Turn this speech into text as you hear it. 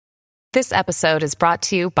This episode is brought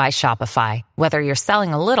to you by Shopify. Whether you're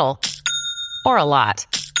selling a little or a lot,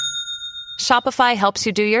 Shopify helps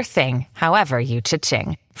you do your thing, however you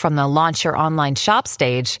cha-ching. From the launch your online shop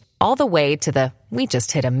stage, all the way to the we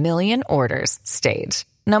just hit 1 million orders stage.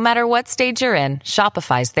 No matter what stage you're in,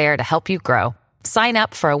 Shopify's there to help you grow. Sign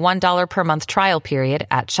up for a $1 per month trial period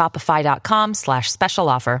at shopify.com/special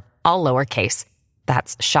offer, all lowercase.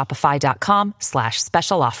 That's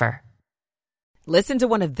shopify.com/special offer. Listen to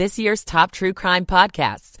one of this year's top true crime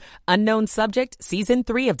podcasts. Unknown Subject, Season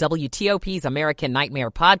 3 of WTOP's American Nightmare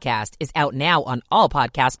podcast is out now on all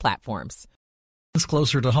podcast platforms.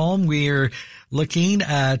 Closer to home, we're looking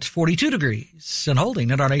at 42 degrees and holding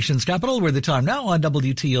at our nation's capital, where the time now on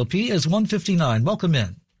WTOP is 1:59. Welcome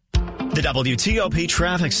in. The WTOP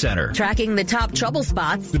Traffic Center. Tracking the top trouble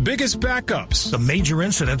spots, the biggest backups, the major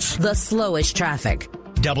incidents, the slowest traffic.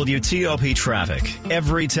 WTOP Traffic,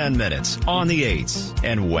 every 10 minutes, on the 8s,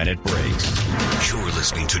 and when it breaks. You're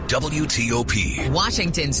listening to WTOP,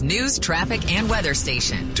 Washington's news, traffic, and weather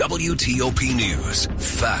station. WTOP News.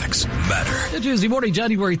 Facts matter. Tuesday morning,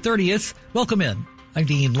 January 30th. Welcome in. I'm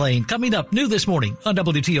Dean Lane. Coming up new this morning on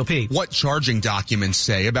WTOP. What charging documents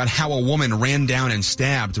say about how a woman ran down and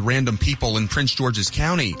stabbed random people in Prince George's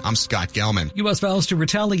County. I'm Scott Gelman. U.S. vows to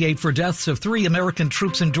retaliate for deaths of 3 American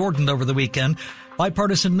troops in Jordan over the weekend.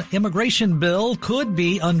 Bipartisan immigration bill could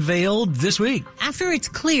be unveiled this week. After it's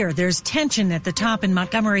clear there's tension at the top in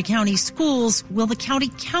Montgomery County schools, will the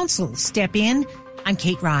county council step in? I'm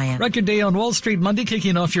Kate Ryan. Record day on Wall Street Monday,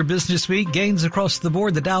 kicking off your business week. Gains across the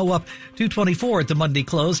board. The Dow up 224 at the Monday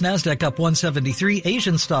close. NASDAQ up 173.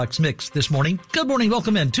 Asian stocks mixed this morning. Good morning.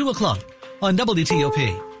 Welcome in. 2 o'clock on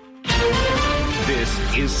WTOP.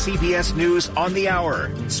 This is CBS News on the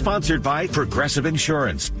Hour, sponsored by Progressive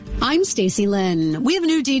Insurance. I'm Stacey Lynn. We have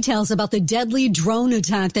new details about the deadly drone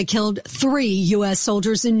attack that killed 3 U.S.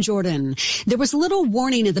 soldiers in Jordan. There was little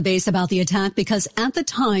warning at the base about the attack because at the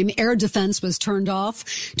time, air defense was turned off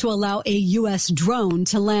to allow a U.S. drone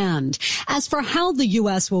to land. As for how the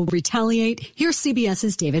U.S. will retaliate, here's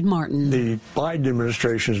CBS's David Martin. The Biden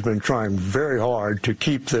administration has been trying very hard to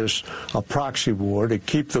keep this a proxy war, to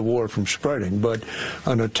keep the war from spreading, but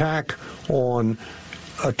an attack on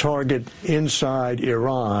a target inside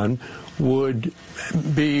Iran would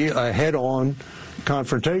be a head-on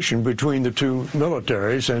confrontation between the two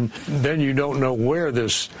militaries, and then you don't know where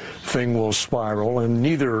this thing will spiral, and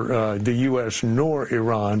neither the U.S. nor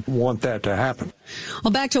Iran want that to happen.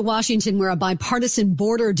 Well, back to Washington, where a bipartisan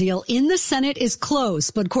border deal in the Senate is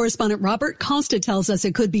close, but correspondent Robert Costa tells us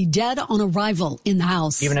it could be dead on arrival in the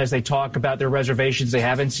House. Even as they talk about their reservations, they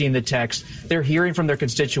haven't seen the text. They're hearing from their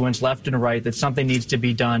constituents left and right that something needs to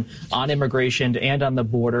be done on immigration and on the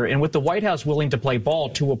border. And with the White House willing to play ball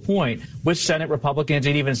to a point with Senate Republicans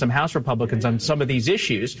and even some House Republicans on some of these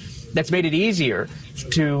issues, that's made it easier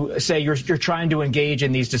to say you're trying to engage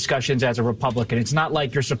in these discussions as a Republican. It's not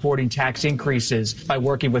like you're supporting tax increases by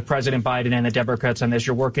working with President Biden and the Democrats on this.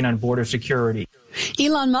 You're working on border security.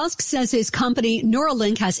 Elon Musk says his company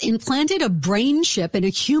Neuralink has implanted a brain chip in a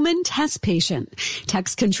human test patient.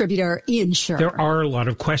 Text contributor Ian Scher. There are a lot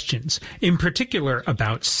of questions, in particular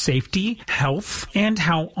about safety, health, and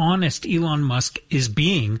how honest Elon Musk is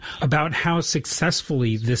being about how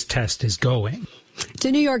successfully this test is going.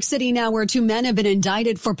 To New York City now, where 2 men have been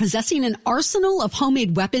indicted for possessing an arsenal of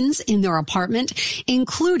homemade weapons in their apartment,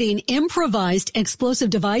 including improvised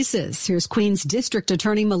explosive devices. Here's Queens District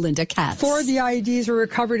Attorney Melinda Katz. 4 of the IEDs were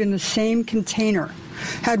recovered in the same container.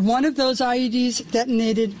 Had one of those IEDs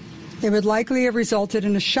detonated, it would likely have resulted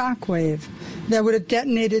in a shock wave that would have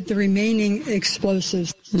detonated the remaining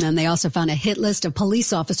explosives. And they also found a hit list of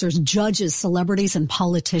police officers, judges, celebrities, and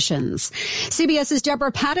politicians. CBS's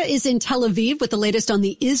Deborah Patta is in Tel Aviv with the latest on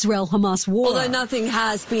the Israel-Hamas war. Although nothing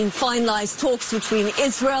has been finalized, talks between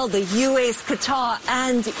Israel, the U.S., Qatar,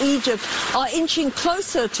 and Egypt are inching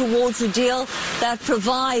closer towards a deal that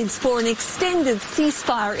provides for an extended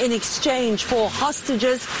ceasefire in exchange for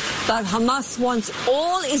hostages. But Hamas wants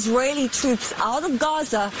all Israeli troops out of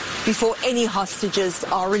Gaza before any hostages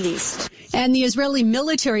are released. And the Israeli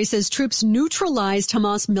military says troops neutralized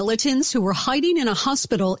Hamas militants who were hiding in a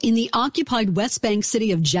hospital in the occupied West Bank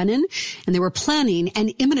city of Jenin, and they were planning an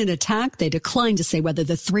imminent attack. They declined to say whether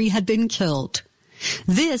the 3 had been killed.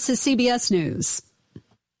 This is CBS News.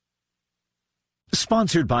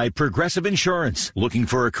 Sponsored by Progressive Insurance. Looking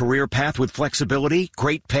for a career path with flexibility,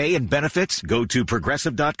 great pay, and benefits? Go to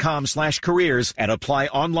progressive.com/careers and apply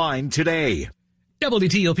online today.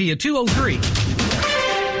 WTOP at 2:03.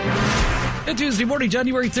 Tuesday morning,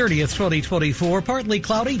 January 30th, 2024. Partly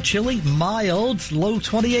cloudy, chilly, mild, low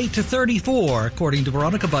 28 to 34, according to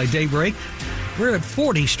Veronica by daybreak. We're at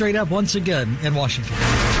 40 straight up once again in Washington.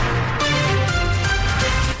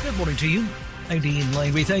 Good morning to you. I'm Dean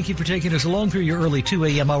Lane. We thank you for taking us along through your early 2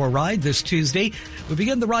 a.m. hour ride this Tuesday. We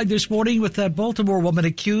begin the ride this morning with that Baltimore woman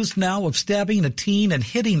accused now of stabbing a teen and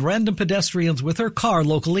hitting random pedestrians with her car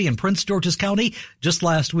locally in Prince George's County just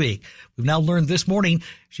last week. We've now learned this morning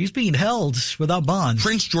she's being held without bond.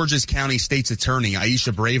 Prince George's County State's Attorney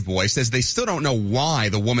Aisha Braveboy says they still don't know why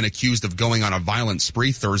the woman accused of going on a violent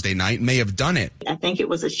spree Thursday night may have done it. I think it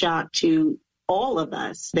was a shock to all of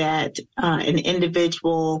us that an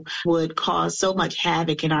individual would cause so much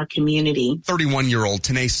havoc in our community. 31-year-old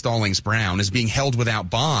Tanae Stallings Brown is being held without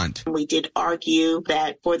bond. We did argue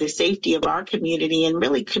that for the safety of our community and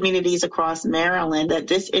really communities across Maryland, that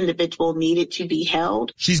this individual needed to be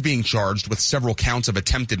held. She's being charged with several counts of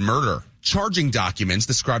attempted murder. Charging documents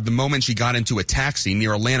describe the moment she got into a taxi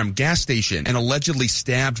near a Lanham gas station and allegedly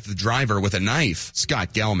stabbed the driver with a knife.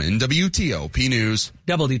 Scott Gelman, WTOP News.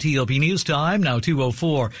 WTOP News time, now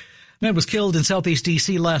 2:04. Man was killed in Southeast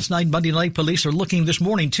D.C. last night. Monday night police are looking this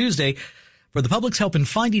morning, Tuesday, for the public's help in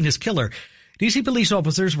finding his killer. D.C. police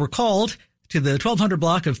officers were called to the 1200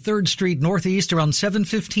 block of 3rd Street Northeast around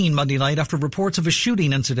 7:15 Monday night after reports of a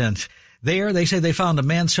shooting incident. There, they say they found a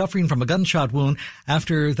man suffering from a gunshot wound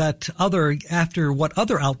after what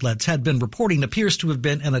other outlets had been reporting appears to have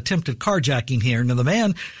been an attempted carjacking here. Now, the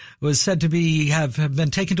man was said to have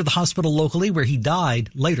been taken to the hospital locally where he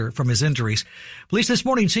died later from his injuries. Police this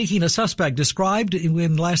morning seeking a suspect described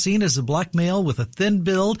when last seen as a black male with a thin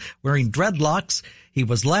build wearing dreadlocks. He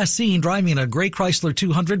was last seen driving a gray Chrysler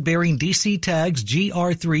 200 bearing DC tags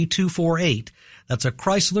GR3248. That's a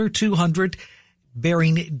Chrysler 200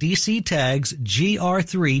 bearing DC tags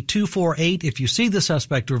GR3248. If you see the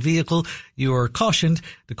suspect or vehicle, you are cautioned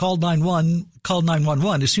to call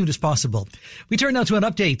 911 as soon as possible. We turn now to an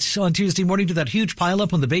update on Tuesday morning to that huge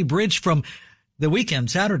pileup on the Bay Bridge from the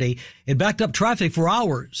weekend, Saturday. It backed up traffic for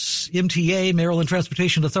hours. MTA, Maryland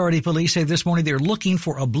Transportation Authority police say this morning they're looking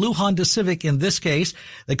for a blue Honda Civic in this case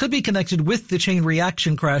that could be connected with the chain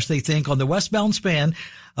reaction crash, they think, on the westbound span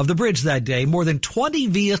of the bridge that day. More than 20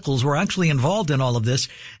 vehicles were actually involved in all of this.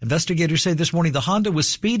 Investigators say this morning the Honda was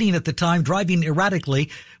speeding at the time, driving erratically,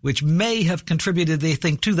 which may have contributed, they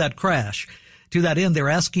think, to that crash. To that end, they're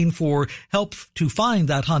asking for help to find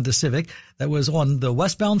that Honda Civic that was on the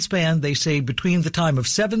westbound span, they say, between the time of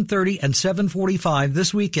 7:30 and 7:45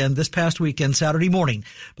 this past weekend, Saturday morning.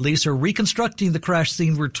 Police are reconstructing the crash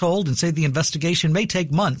scene, we're told, and say the investigation may take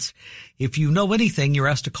months. If you know anything, you're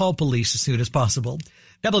asked to call police as soon as possible.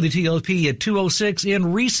 WTOP at 2:06.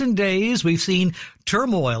 In recent days, we've seen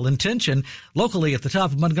turmoil and tension locally at the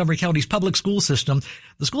top of Montgomery County's public school system.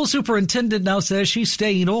 The school superintendent now says she's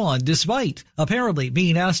staying on despite apparently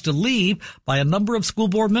being asked to leave by a number of school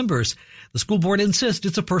board members. The school board insists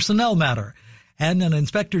it's a personnel matter. And an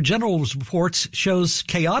inspector general's report shows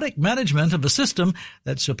chaotic management of a system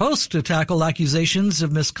that's supposed to tackle accusations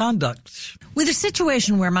of misconduct. With a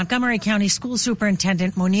situation where Montgomery County School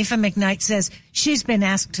Superintendent Monifa McKnight says she's been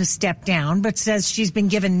asked to step down, but says she's been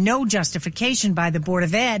given no justification by the Board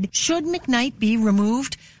of Ed, should McKnight be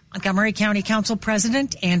removed? Montgomery County Council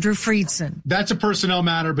President Andrew Friedson. That's a personnel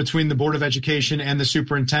matter between the Board of Education and the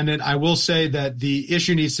superintendent. I will say that the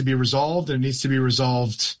issue needs to be resolved, and it needs to be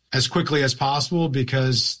resolved as quickly as possible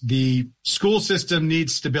because the school system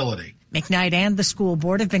needs stability. McKnight and the school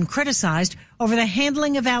board have been criticized over the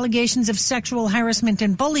handling of allegations of sexual harassment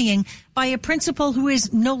and bullying by a principal who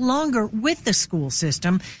is no longer with the school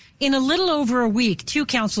system. In a little over a week, 2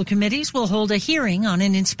 council committees will hold a hearing on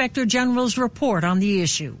an inspector general's report on the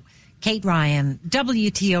issue. Kate Ryan,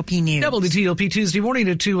 WTOP News. WTOP Tuesday morning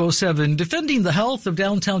at 2:07. Defending the health of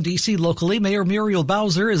downtown D.C. locally, Mayor Muriel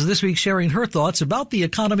Bowser is this week sharing her thoughts about the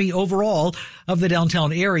economy overall of the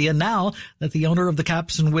downtown area now that the owner of the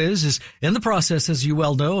Caps and Wiz is in the process, as you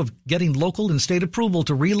well know, of getting local and state approval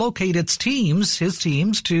to relocate his teams,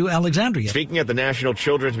 to Alexandria. Speaking at the National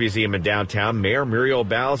Children's Museum in downtown, Mayor Muriel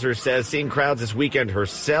Bowser says seeing crowds this weekend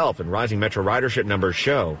herself and rising Metro ridership numbers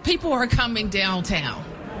show people are coming downtown.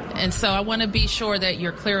 And so I want to be sure that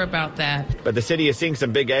you're clear about that. But the city is seeing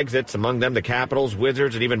some big exits, among them the Capitals,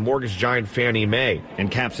 Wizards, and even mortgage giant Fannie Mae.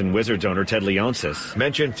 And Caps and Wizards owner Ted Leonsis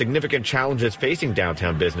mentioned significant challenges facing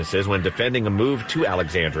downtown businesses when defending a move to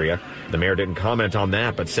Alexandria. The mayor didn't comment on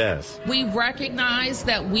that, but says, we recognize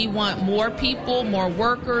that we want more people, more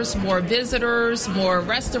workers, more visitors, more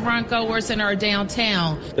restaurant goers in our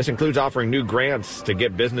downtown. This includes offering new grants to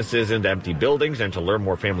get businesses into empty buildings and to lure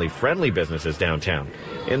more family-friendly businesses downtown.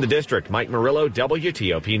 In the district. Mike Murillo,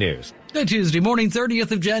 WTOP News. Good Tuesday morning,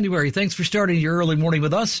 30th of January. Thanks for starting your early morning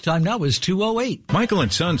with us. Time now is 2:08. Michael &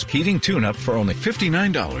 Son's heating tune-up for only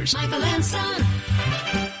 $59. Michael & Son.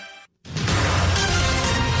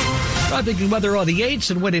 Traffic and weather on the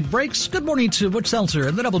 8s and when it breaks. Good morning to Butch Seltzer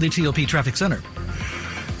in the WTOP Traffic Center.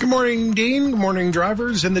 Good morning, Dean. Good morning,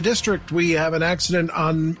 drivers. In the district, we have an accident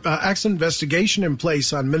investigation in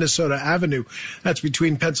place on Minnesota Avenue. That's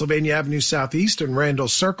between Pennsylvania Avenue Southeast and Randall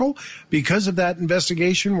Circle. Because of that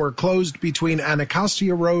investigation, we're closed between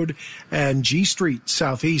Anacostia Road and G Street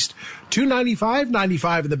Southeast. 295,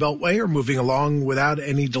 95 in the Beltway are moving along without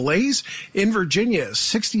any delays. In Virginia,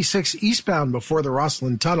 66 eastbound before the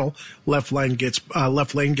Rosslyn Tunnel. Left lane gets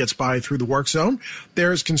by through the work zone.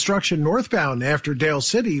 There's construction northbound after Dale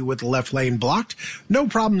City with the left lane blocked. No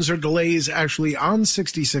problems or delays actually on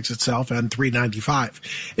 66 itself and 395.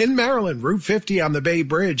 In Maryland, Route 50 on the Bay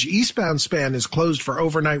Bridge, eastbound span is closed for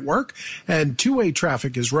overnight work and two-way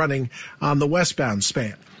traffic is running on the westbound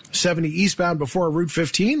span. 70 eastbound before Route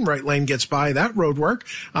 15, right lane gets by that road work.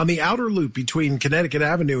 On the outer loop between Connecticut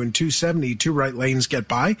Avenue and 270, two right lanes get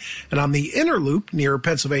by. And on the inner loop near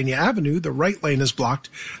Pennsylvania Avenue, the right lane is blocked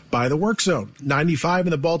by the work zone. 95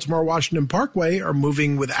 and the Baltimore-Washington Parkway are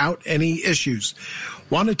moving without any issues.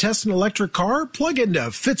 Want to test an electric car? Plug into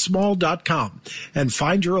fitsmall.com and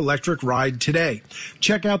find your electric ride today.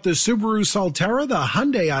 Check out the Subaru Solterra, the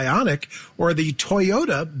Hyundai Ioniq, or the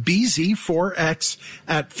Toyota BZ4X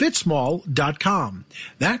at fitsmall.com.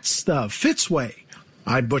 That's the Fitz way.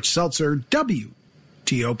 I'm Butch Seltzer,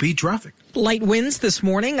 WTOP Traffic. Light winds this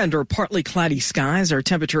morning under partly cloudy skies. Our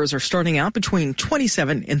temperatures are starting out between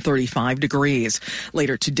 27 and 35 degrees.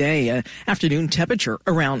 Later today, afternoon temperature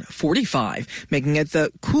around 45, making it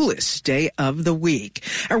the coolest day of the week.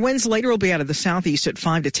 Our winds later will be out of the southeast at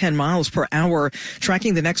 5 to 10 miles per hour.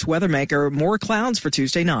 Tracking the next weather maker, more clouds for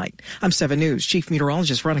Tuesday night. I'm 7 News Chief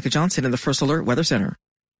Meteorologist Veronica Johnson in the First Alert Weather Center.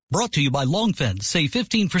 Brought to you by Long Fence. Save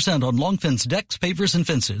 15% on Long Fence decks, pavers, and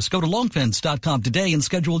fences. Go to longfence.com today and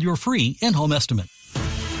schedule your free in-home estimate.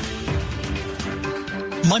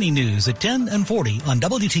 Money news at 10 and 40 on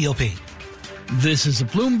WTOP. This is a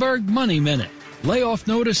Bloomberg Money Minute. Layoff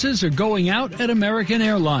notices are going out at American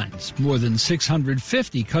Airlines. More than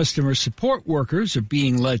 650 customer support workers are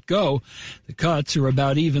being let go. The cuts are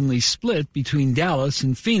about evenly split between Dallas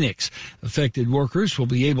and Phoenix. Affected workers will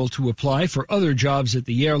be able to apply for other jobs at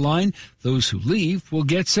the airline. Those who leave will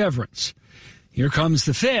get severance. Here comes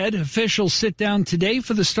the Fed. Officials sit down today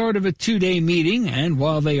for the start of a two-day meeting, and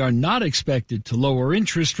while they are not expected to lower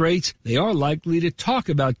interest rates, they are likely to talk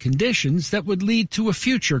about conditions that would lead to a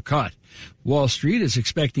future cut. Wall Street is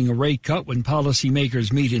expecting a rate cut when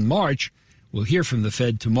policymakers meet in March. We'll hear from the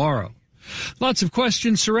Fed tomorrow. Lots of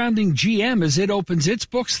questions surrounding GM as it opens its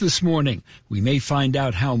books this morning. We may find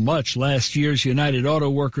out how much last year's United Auto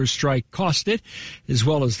Workers strike cost it, as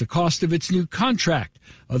well as the cost of its new contract.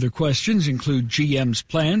 Other questions include GM's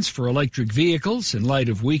plans for electric vehicles in light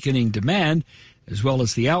of weakening demand, as well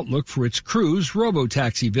as the outlook for its Cruise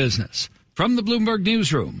robotaxi business. From the Bloomberg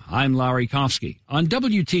Newsroom, I'm Larry Kofsky on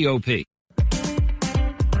WTOP.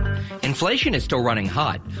 Inflation is still running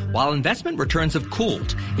hot, while investment returns have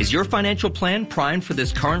cooled. Is your financial plan primed for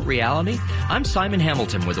this current reality? I'm Simon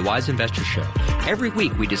Hamilton with the Wise Investor Show. Every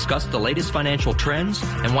week we discuss the latest financial trends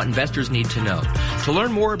and what investors need to know. To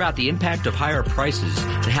learn more about the impact of higher prices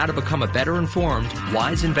and how to become a better informed,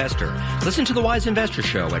 wise investor, listen to the Wise Investor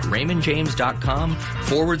Show at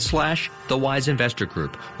raymondjames.com/The Wise Investor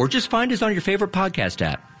Group, or just find us on your favorite podcast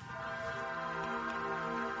app.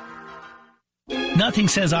 Nothing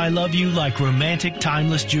says I love you like romantic,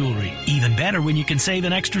 timeless jewelry. Even better when you can save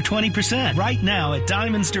an extra 20%. Right now at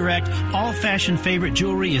Diamonds Direct, all fashion favorite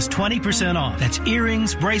jewelry is 20% off. That's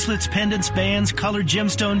earrings, bracelets, pendants, bands, colored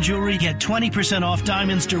gemstone jewelry. Get 20% off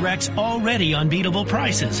Diamonds Direct's already unbeatable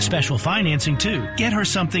prices. Special financing too. Get her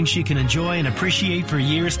something she can enjoy and appreciate for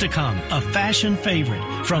years to come. A fashion favorite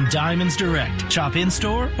from Diamonds Direct. Shop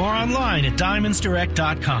in-store or online at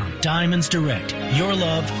diamondsdirect.com. Diamonds Direct. Your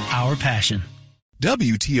love, our passion.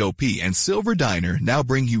 WTOP and Silver Diner now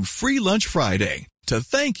bring you Free Lunch Friday to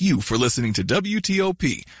thank you for listening to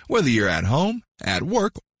WTOP, whether you're at home, at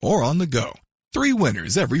work, or on the go. 3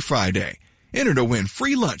 winners every Friday. Enter to win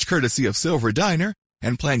free lunch courtesy of Silver Diner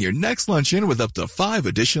and plan your next luncheon with up to 5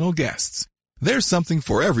 additional guests. There's something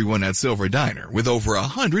for everyone at Silver Diner with over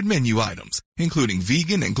 100 menu items, including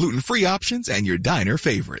vegan and gluten-free options and your diner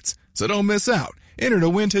favorites. So don't miss out. Enter to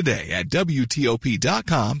win today at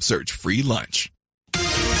WTOP.com. Search free lunch.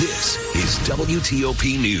 This is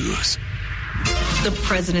WTOP News. The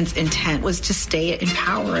president's intent was to stay in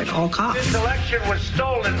power at all costs. This election was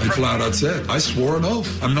stolen. I flat out said, I swore an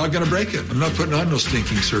oath. I'm not going to break it. I'm not putting on no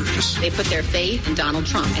stinking circus. They put their faith in Donald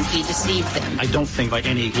Trump, and he deceived them. I don't think by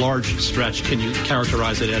any large stretch can you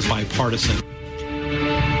characterize it as bipartisan.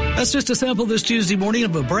 That's just a sample this Tuesday morning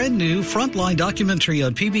of a brand new Frontline documentary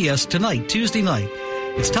on PBS tonight, Tuesday night.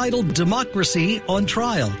 It's titled Democracy on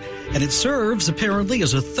Trial, and it serves apparently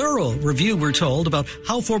as a thorough review, we're told, about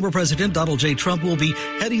how former President Donald J. Trump will be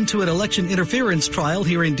heading to an election interference trial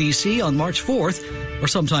here in D.C. on March 4th or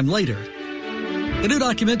sometime later. The new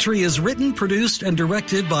documentary is written, produced, and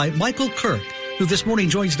directed by Michael Kirk, who this morning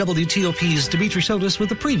joins WTOP's Dimitri Sotis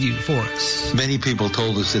with a preview for us. Many people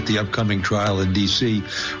told us that the upcoming trial in D.C.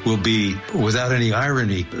 will be, without any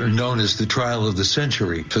irony, known as the trial of the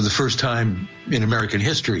century. For the first time in American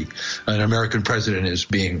history, an American president is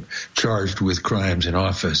being charged with crimes in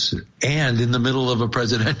office and in the middle of a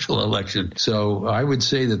presidential election. So I would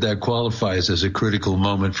say that that qualifies as a critical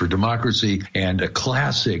moment for democracy and a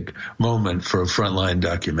classic moment for a Frontline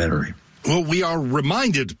documentary. Well, we are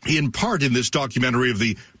reminded in part in this documentary of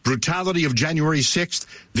the brutality of January 6th,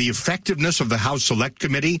 the effectiveness of the House Select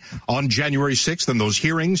Committee on January 6th and those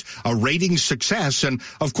hearings, a ratings success, and,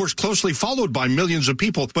 of course, closely followed by millions of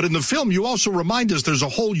people. But in the film, you also remind us there's a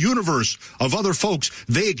whole universe of other folks.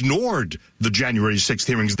 They ignored the January 6th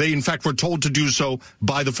hearings. They, in fact, were told to do so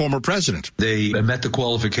by the former president. They met the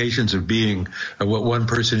qualifications of being what one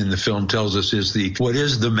person in the film tells us is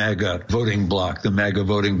the MAGA voting bloc. The MAGA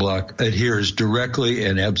voting bloc adheres directly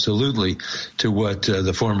and absolutely to what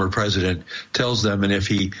the former president tells them, and if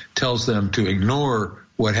he tells them to ignore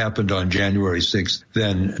what happened on January 6th,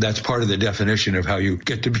 then that's part of the definition of how you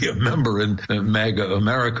get to be a member in MAGA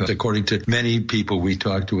America, according to many people we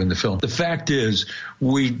talked to in the film. The fact is,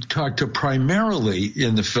 we talked to primarily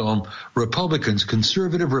in the film Republicans,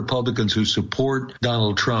 conservative Republicans who support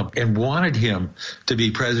Donald Trump and wanted him to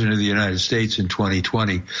be president of the United States in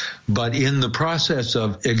 2020. But in the process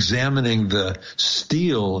of examining the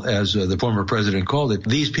steal, as the former president called it,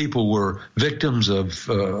 these people were victims of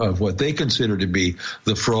what they consider to be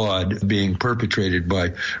the fraud being perpetrated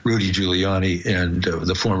by Rudy Giuliani and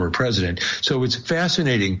the former president. So it's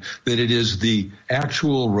fascinating that it is the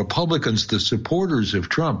actual Republicans, the supporters of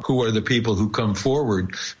Trump, who are the people who come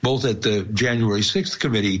forward, both at the January 6th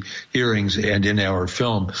committee hearings and in our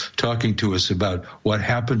film, talking to us about what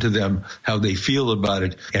happened to them, how they feel about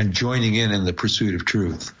it, and joining in the pursuit of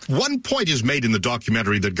truth. One point is made in the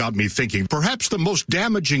documentary that got me thinking. Perhaps the most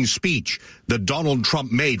damaging speech that Donald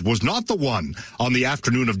Trump made was not the one on the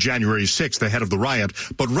afternoon of January 6th ahead of the riot,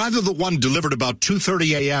 but rather the one delivered about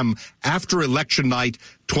 2:30 a.m. after election night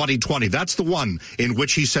 2020. That's the one in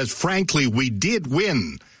which he says, frankly, we did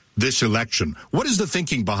win this election. What is the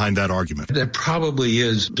thinking behind that argument? That probably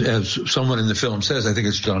is, as someone in the film says, I think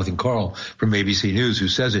it's Jonathan Karl from ABC News who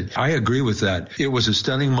says it. I agree with that. It was a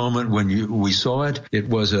stunning moment when we saw it. It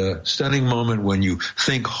was a stunning moment when you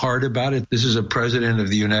think hard about it. This is a president of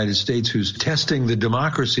the United States who's testing the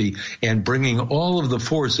democracy and bringing all of the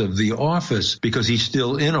force of the office, because he's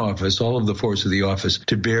still in office, all of the force of the office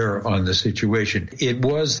to bear on the situation. It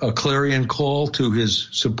was a clarion call to his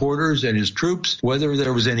supporters and his troops. Whether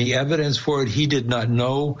there was any evidence for it, he did not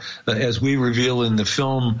know. As we reveal in the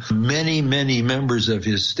film, many members of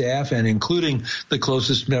his staff, and including the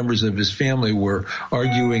closest members of his family, were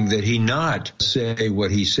arguing that he not say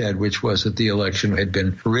what he said, which was that the election had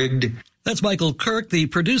been rigged. That's Michael Kirk, the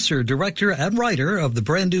producer, director, and writer of the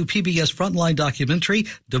brand new PBS Frontline documentary,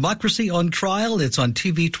 Democracy on Trial. It's on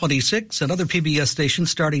TV 26 and other PBS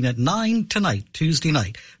stations starting at 9 tonight, Tuesday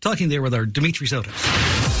night. Talking there with our Dimitri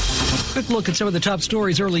Sotis. Quick look at some of the top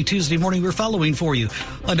stories early Tuesday morning we're following for you.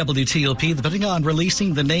 On WTOP, the Pentagon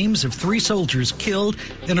releasing the names of 3 soldiers killed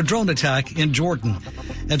in a drone attack in Jordan.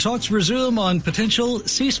 And talks resume on potential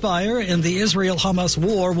ceasefire in the Israel-Hamas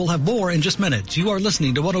war. We'll have more in just minutes. You are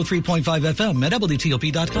listening to 103.5 FM at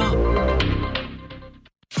WTOP.com.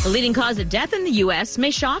 The leading cause of death in the U.S. may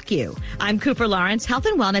shock you. I'm Cooper Lawrence, health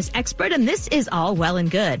and wellness expert, and this is All Well and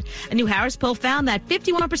Good. A new Harris poll found that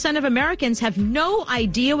 51% of Americans have no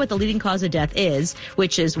idea what the leading cause of death is,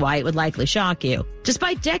 which is why it would likely shock you.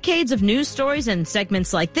 Despite decades of news stories and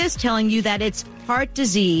segments like this telling you that it's heart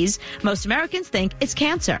disease, most Americans think it's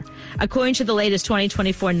cancer. According to the latest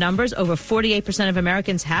 2024 numbers, over 48% of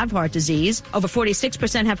Americans have heart disease. Over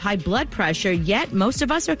 46% have high blood pressure, yet most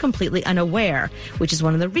of us are completely unaware, which is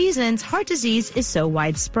one of the reasons heart disease is so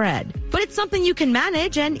widespread. But it's something you can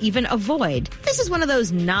manage and even avoid. This is one of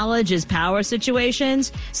those knowledge is power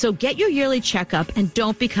situations, so get your yearly checkup and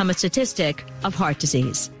don't become a statistic of heart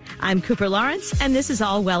disease. I'm Cooper Lawrence, and this is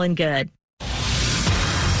All Well and Good.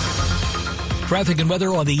 Traffic and weather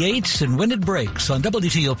on the 8s and when it breaks on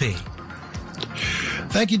WTOP.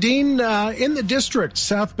 Thank you, Dean. In the district,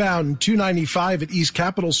 southbound 295 at East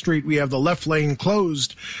Capitol Street, we have the left lane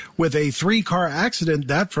closed with a 3-car accident.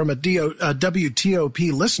 That from a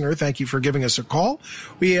WTOP listener. Thank you for giving us a call.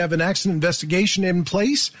 We have an accident investigation in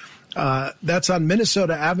place. That's on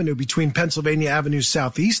Minnesota Avenue between Pennsylvania Avenue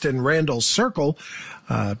Southeast and Randall Circle.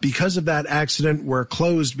 Because of that accident, we're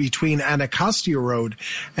closed between Anacostia Road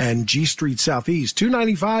and G Street Southeast.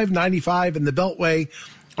 295, 95, and the Beltway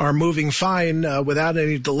are moving fine without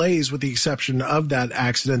any delays, with the exception of that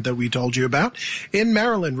accident that we told you about. In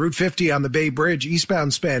Maryland, Route 50 on the Bay Bridge,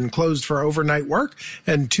 eastbound span closed for overnight work,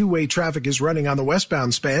 and two-way traffic is running on the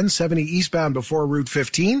westbound span, 70 eastbound before Route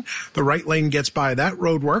 15. The right lane gets by that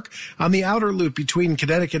road work. On the outer loop between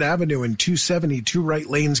Connecticut Avenue and 270, 2 right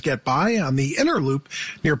lanes get by. On the inner loop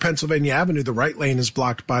near Pennsylvania Avenue, the right lane is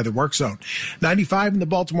blocked by the work zone. 95 in the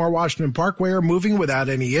Baltimore-Washington Parkway are moving without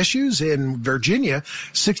any issues. In Virginia,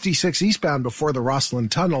 66 eastbound before the Roslyn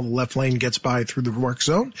Tunnel, the left lane gets by through the work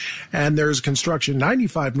zone. And there's construction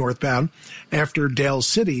 95 northbound after Dale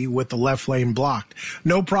City with the left lane blocked.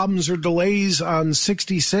 No problems or delays on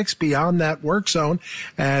 66 beyond that work zone,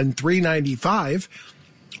 and 395.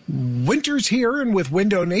 Winter's here, and with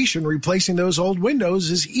Window Nation, replacing those old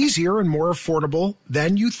windows is easier and more affordable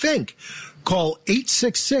than you think. Call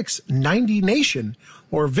 866-90-NATION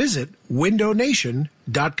or visit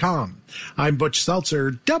windownation.com. I'm Butch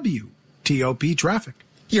Seltzer, WTOP Traffic.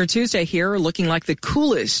 Your Tuesday here looking like the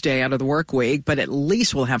coolest day out of the work week, but at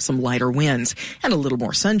least we'll have some lighter winds and a little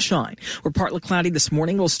more sunshine. We're partly cloudy this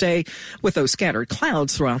morning. We'll stay with those scattered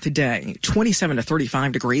clouds throughout the day. 27 to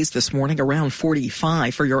 35 degrees this morning, around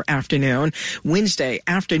 45 for your afternoon. Wednesday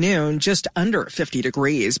afternoon, just under 50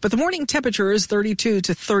 degrees. But the morning temperature is 32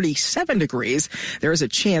 to 37 degrees. There is a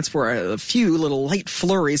chance for a few little light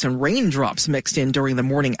flurries and raindrops mixed in during the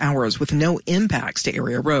morning hours with no impacts to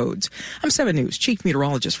area roads. I'm 7 News Chief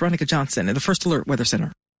Meteorologist Veronica Johnson in the First Alert Weather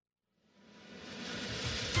Center.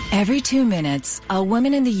 Every 2 minutes, a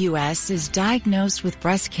woman in the U.S. is diagnosed with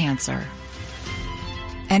breast cancer.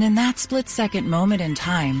 And in that split-second moment in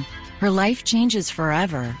time, her life changes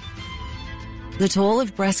forever. The toll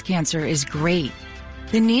of breast cancer is great.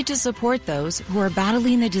 The need to support those who are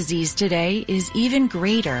battling the disease today is even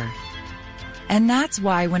greater. And that's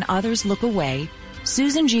why when others look away,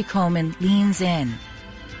 Susan G. Komen leans in.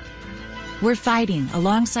 We're fighting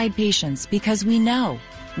alongside patients because we know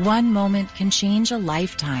one moment can change a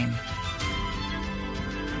lifetime.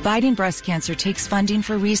 Fighting breast cancer takes funding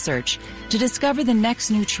for research to discover the next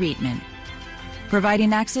new treatment,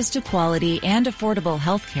 providing access to quality and affordable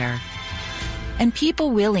health care, and people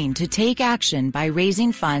willing to take action by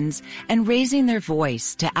raising funds and raising their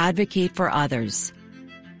voice to advocate for others.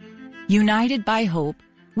 United by hope,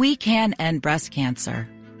 we can end breast cancer.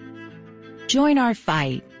 Join our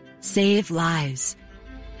fight. Save lives.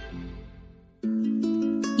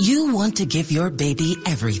 You want to give your baby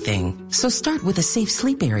everything, so start with a safe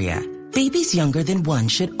sleep area. Babies younger than 1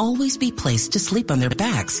 should always be placed to sleep on their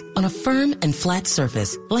backs on a firm and flat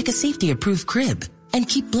surface like a safety-approved crib. And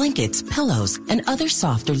keep blankets, pillows, and other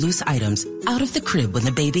soft or loose items out of the crib when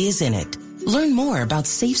the baby is in it. Learn more about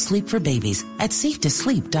safe sleep for babies at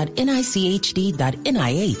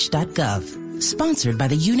safetoSleep.nichd.nih.gov. Sponsored by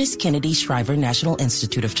the Eunice Kennedy Shriver National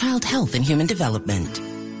Institute of Child Health and Human Development.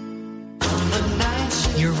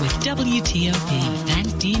 You're with WTOP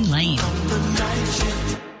and Dean Lane.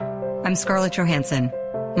 I'm Scarlett Johansson.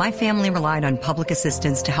 My family relied on public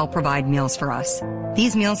assistance to help provide meals for us.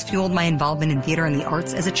 These meals fueled my involvement in theater and the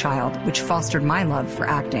arts as a child, which fostered my love for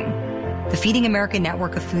acting. The Feeding America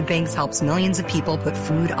network of food banks helps millions of people put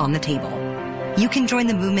food on the table. You can join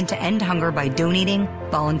the movement to end hunger by donating,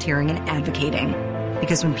 volunteering, and advocating.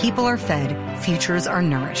 Because when people are fed, futures are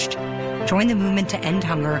nourished. Join the movement to end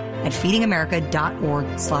hunger at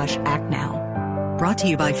feedingamerica.org/actnow. Brought to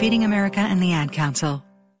you by Feeding America and the Ad Council.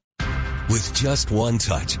 With just one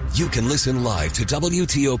touch, you can listen live to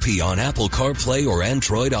WTOP on Apple CarPlay or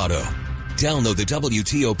Android Auto. Download the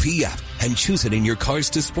WTOP app and choose it in your car's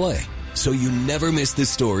display, so you never miss the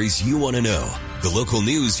stories you want to know, the local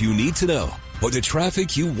news you need to know, or the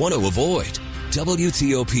traffic you want to avoid.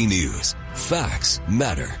 WTOP News. Facts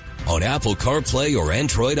matter. On Apple CarPlay or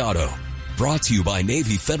Android Auto. Brought to you by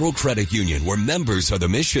Navy Federal Credit Union, where members are the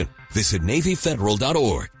mission. Visit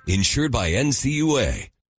NavyFederal.org. Insured by NCUA.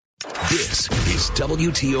 This is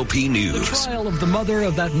WTOP News. The trial of the mother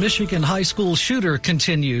of that Michigan high school shooter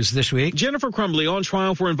continues this week. Jennifer Crumbly on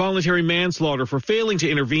trial for involuntary manslaughter for failing to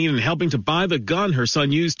intervene and helping to buy the gun her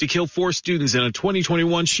son used to kill 4 students in a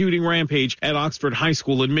 2021 shooting rampage at Oxford High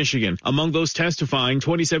School in Michigan. Among those testifying,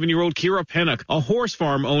 27-year-old Kira Pennock, a horse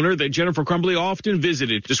farm owner that Jennifer Crumbly often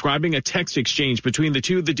visited, describing a text exchange between the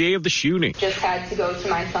two the day of the shooting. Just had to go to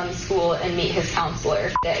my son's school and meet his counselor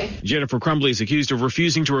today. Jennifer Crumbly is accused of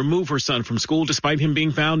refusing to remove her son from school despite him being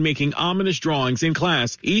found making ominous drawings in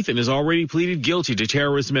class. Ethan has already pleaded guilty to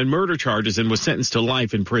terrorism and murder charges and was sentenced to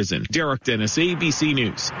life in prison. Derek Dennis, ABC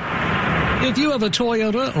News. If you have a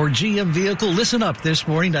Toyota or GM vehicle, listen up this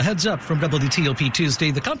morning. A heads up from WTOP Tuesday.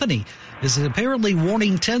 The company is apparently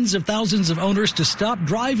warning tens of thousands of owners to stop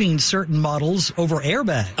driving certain models over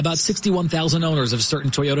airbag. About 61,000 owners of certain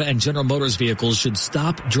Toyota and General Motors vehicles should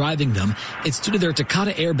stop driving them. It's due to their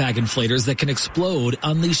Takata airbag inflators that can explode,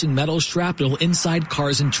 unleashing metal shrapnel inside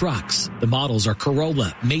cars and trucks. The models are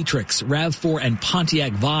Corolla, Matrix, RAV4, and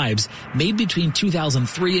Pontiac Vibes, made between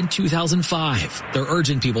 2003 and 2005. They're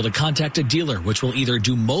urging people to contact a dealer, which will either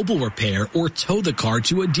do mobile repair or tow the car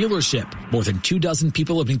to a dealership. More than 24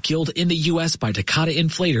 people have been killed in the U.S. by Takata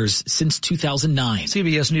inflators since 2009.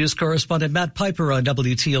 CBS News correspondent Matt Piper on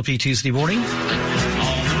WTOP Tuesday morning.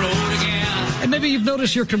 And maybe you've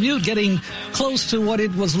noticed your commute getting close to what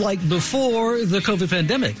it was like before the COVID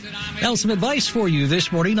pandemic. Now, some advice for you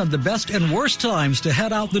this morning on the best and worst times to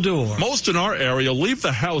head out the door. Most in our area leave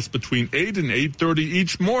the house between 8 and 8:30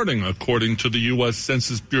 each morning, according to the U.S.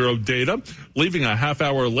 Census Bureau data. Leaving a half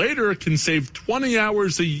hour later can save 20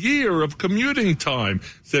 hours a year of commuting time,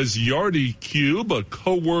 says Yardy Cube, a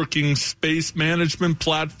co-working space management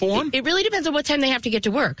platform. It really depends on what time they have to get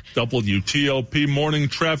to work. WTOP morning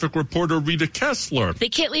traffic reporter Rita Kessler. They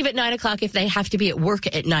can't leave at 9 o'clock if they have to be at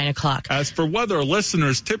work at 9 o'clock. As for weather,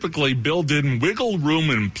 listeners typically build in wiggle room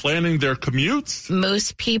in planning their commutes.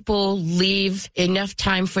 Most people leave enough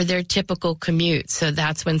time for their typical commute, so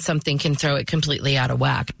that's when something can throw it completely out of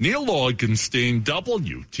whack. Neil Augenstein,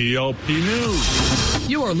 WTOP News.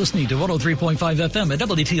 You are listening to 103.5 FM at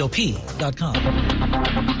WTOP.com.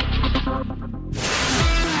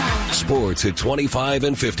 Sports at 25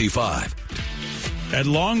 and 55. At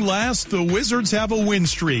long last, the Wizards have a win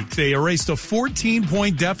streak. They erased a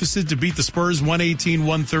 14-point deficit to beat the Spurs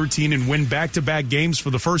 118-113 and win back-to-back games for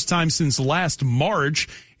the first time since last March,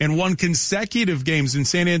 and won consecutive games in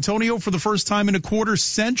San Antonio for the first time in a quarter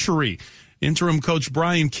century. Interim coach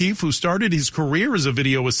Brian Keefe, who started his career as a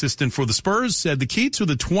video assistant for the Spurs, said the key to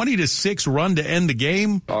the 20-6 run to end the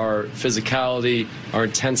game. Our physicality, our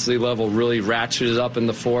intensity level really ratcheted up in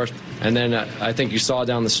the fourth. And then I think you saw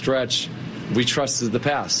down the stretch, we trusted the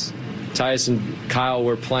pass. Tyus and Kyle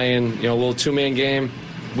were playing, a little two-man game.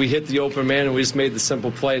 We hit the open man and we just made the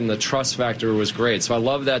simple play, and the trust factor was great. So I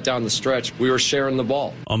love that down the stretch. We were sharing the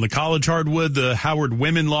ball. On the college hardwood, the Howard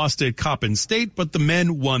women lost at Coppin State, but the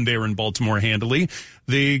men won there in Baltimore handily.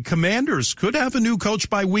 The Commanders could have a new coach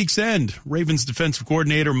by week's end. Ravens defensive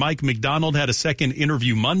coordinator Mike McDonald had a second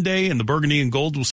interview Monday, and the Burgundy and Gold will